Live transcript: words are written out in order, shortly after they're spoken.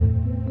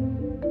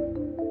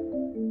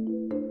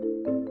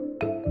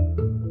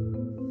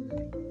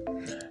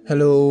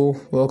Hello,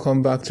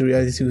 welcome back to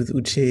Reality with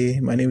Uche.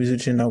 My name is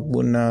Uche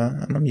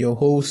Nagbona and I'm your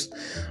host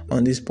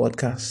on this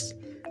podcast.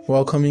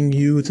 Welcoming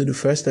you to the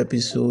first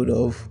episode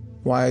of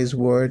Wise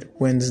Word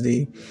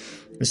Wednesday,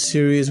 a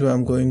series where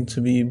I'm going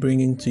to be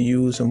bringing to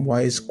you some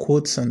wise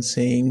quotes and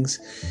sayings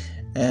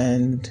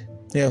and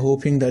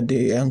hoping that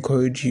they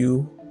encourage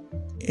you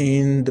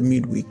in the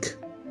midweek.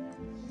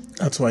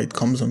 That's why it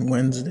comes on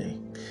Wednesday.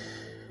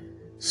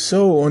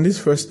 So on this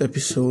first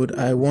episode,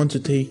 I want to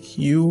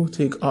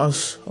take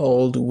us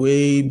all the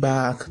way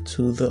back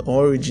to the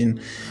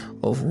origin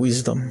of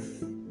wisdom.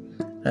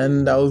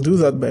 And I'll do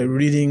that by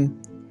reading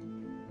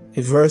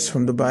a verse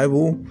from the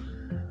Bible,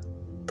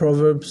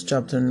 Proverbs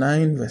chapter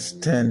 9, verse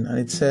 10. And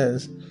it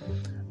says,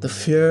 "The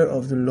fear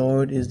of the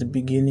Lord is the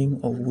beginning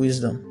of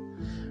wisdom,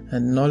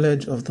 and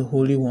knowledge of the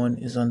Holy One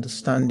is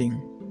understanding."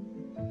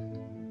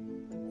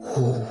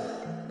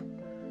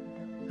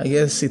 I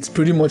guess it's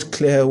pretty much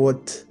clear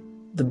what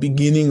the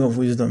beginning of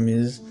wisdom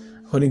is.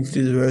 According to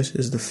this verse,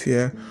 is the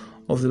fear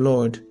of the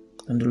Lord,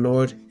 and the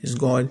Lord is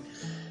God.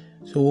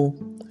 So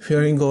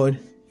fearing God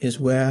is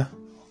where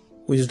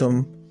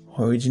wisdom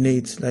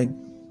originates. Like,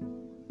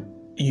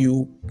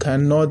 you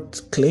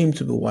cannot claim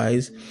to be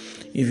wise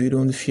if you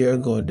don't fear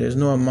God. There's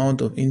no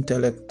amount of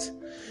intellect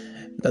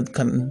that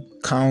can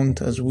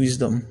count as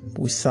wisdom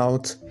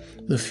without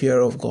the fear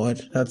of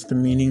God. That's the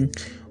meaning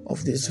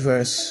of this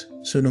verse.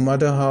 So no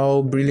matter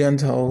how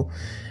brilliant, how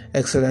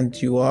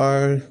excellent you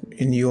are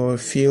in your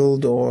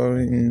field or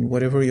in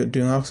whatever you're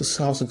doing, how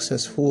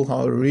successful,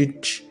 how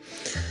rich,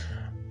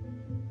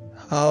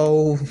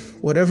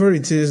 whatever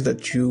it is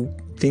that you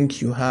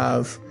think you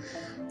have,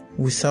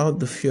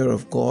 without the fear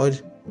of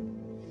God,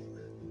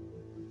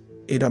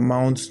 it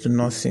amounts to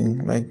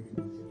nothing. Like,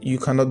 you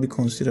cannot be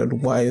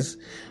considered wise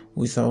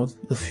without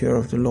the fear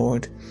of the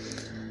Lord.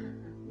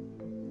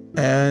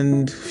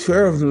 And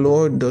fear of the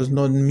Lord does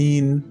not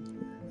mean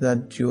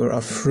that you're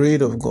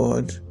afraid of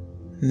God.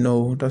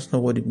 No, that's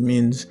not what it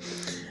means.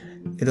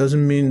 It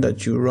doesn't mean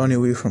that you run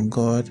away from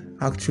God.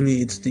 Actually,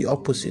 it's the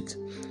opposite.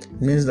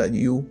 It means that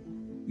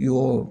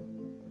you're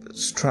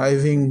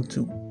striving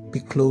to be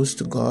close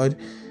to God.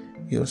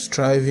 You're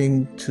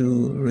striving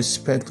to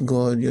respect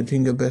God. You're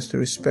doing your best to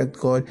respect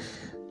God,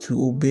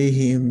 to obey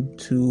Him,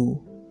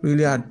 to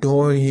really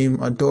adore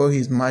Him, adore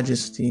His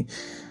majesty,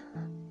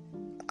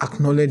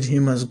 acknowledge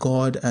Him as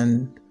God,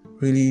 and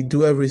really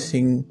do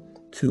everything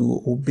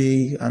to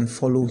obey and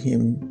follow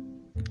Him,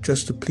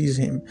 just to please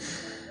Him.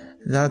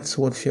 That's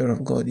what fear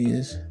of God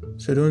is.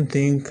 So don't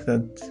think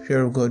that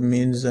fear of God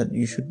means that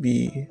you should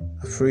be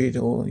afraid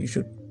or you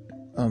should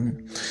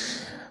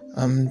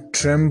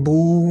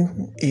tremble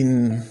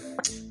in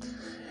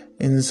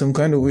some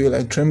kind of way,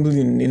 like tremble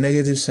in a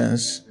negative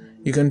sense.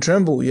 You can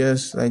tremble,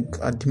 yes, like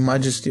at the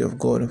majesty of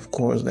God, of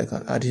course, like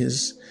at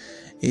His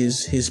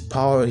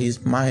power,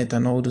 His might,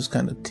 and all those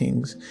kind of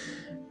things.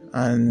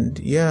 And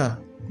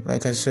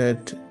like I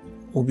said,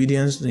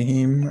 obedience to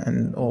Him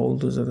and all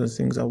those other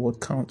things are what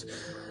count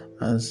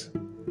as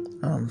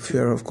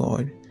fear of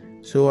God.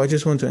 So I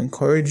just want to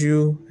encourage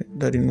you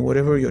that in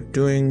whatever you're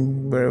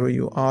doing, wherever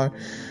you are,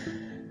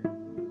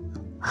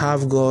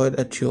 have God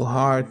at your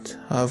heart,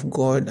 have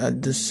God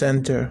at the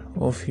center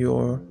of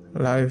your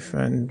life,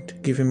 and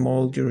give Him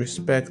all the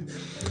respect,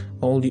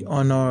 all the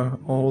honor,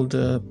 all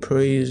the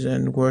praise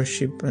and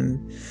worship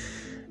and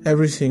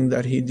everything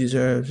that He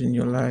deserves in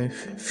your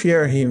life.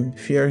 Fear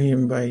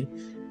Him by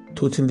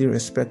totally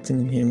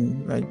respecting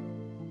Him, like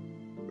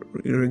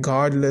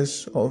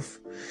regardless of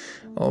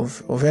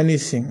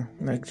anything,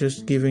 like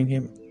just giving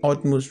Him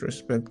utmost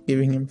respect,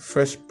 giving Him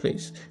first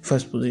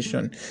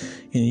position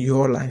in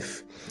your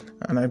life.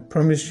 And I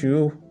promise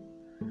you,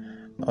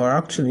 or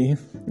actually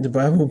the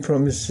Bible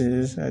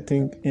promises, I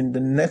think in the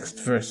next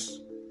verse,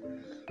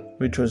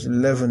 which was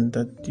 11,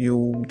 that you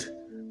would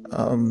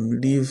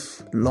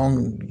live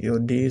long, your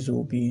days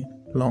will be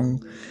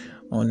long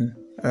on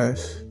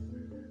earth.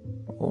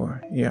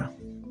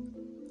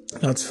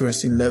 That's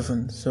verse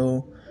 11.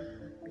 So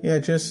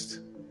just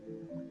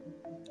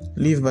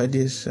live by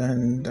this,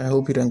 and I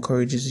hope it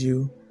encourages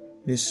you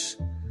this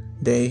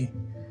day.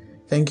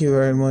 Thank you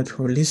very much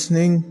for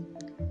listening.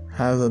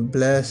 Have a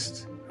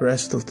blessed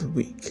rest of the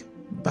week.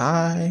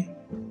 Bye.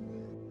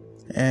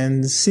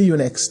 And see you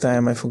next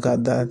time. I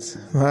forgot that.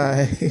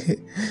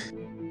 Bye.